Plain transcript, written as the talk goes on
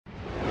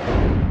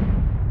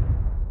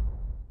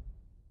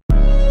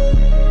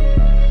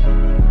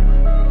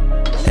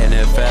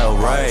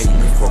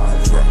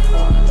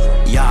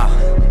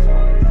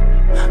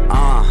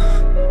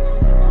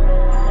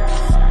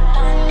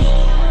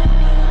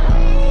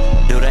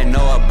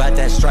about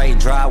that straight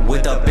drive,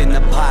 whip up in the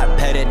pot,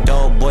 pet it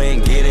dope boy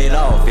and get it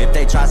off. If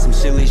they try some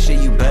silly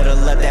shit, you better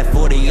let that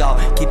 40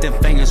 off. Keep them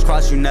fingers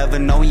crossed, you never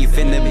know when you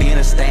finna be in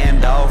a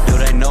standoff. Do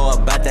they know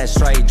about that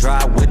straight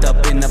drive, whip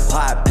up in the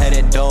pot, pet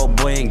it dope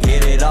boy and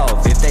get it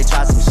off. If they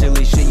try some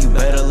silly shit, you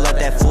better let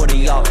that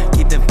 40 off.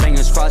 Keep them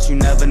fingers crossed, you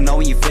never know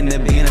when you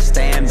finna be in a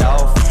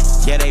standoff.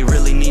 Yeah, they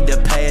really need to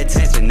pay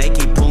attention. They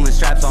keep pulling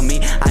straps on me,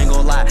 I ain't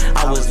gon' lie,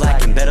 I was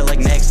lacking. Better like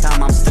next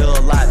time, I'm still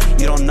alive.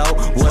 You don't know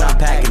what I'm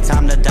packing,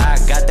 time to die.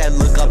 Got that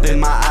look up in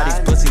my eye, these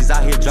pussies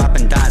out here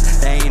dropping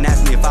dimes. They ain't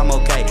asked me if I'm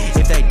okay,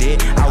 if they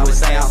did, I would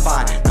say I'm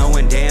fine.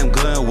 Knowing damn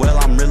good and well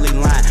I'm really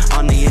lying.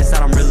 On the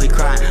inside I'm really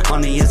crying,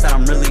 on the inside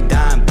I'm really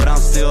dying. But I'm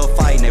still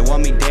fighting, they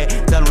want me dead,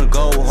 tell them to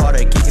go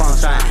harder, keep on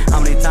trying.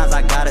 How many times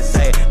I gotta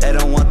say it? They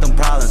don't want them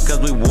problems, cause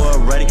we war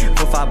ready.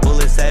 For 5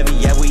 bullets heavy,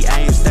 yeah we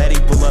aim steady.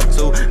 Pull up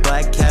 2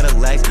 black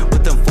Cadillacs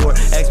with them 4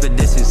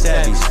 Expedition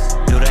Chevys.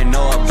 Do they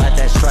know about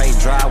that straight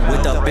drive,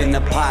 whip up in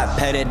the pot,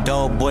 pet it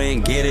dope boy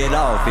and get it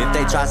off. If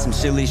they try some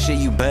silly shit,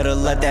 you better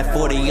let that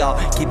 40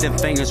 off. Keep them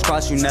fingers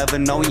crossed, you never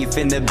know when you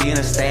finna be in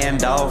a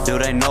standoff. Do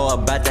they know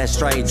about that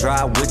straight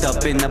drive, whip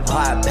up in the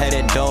pot, pet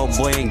it dope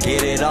boy and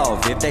get it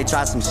off. If they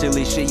try some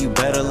silly shit, you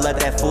better let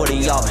that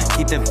 40 off.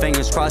 Keep them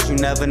fingers crossed, you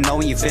never know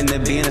when you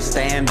finna be in a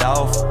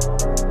standoff.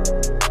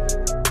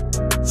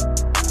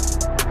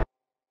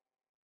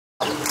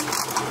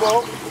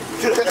 Well,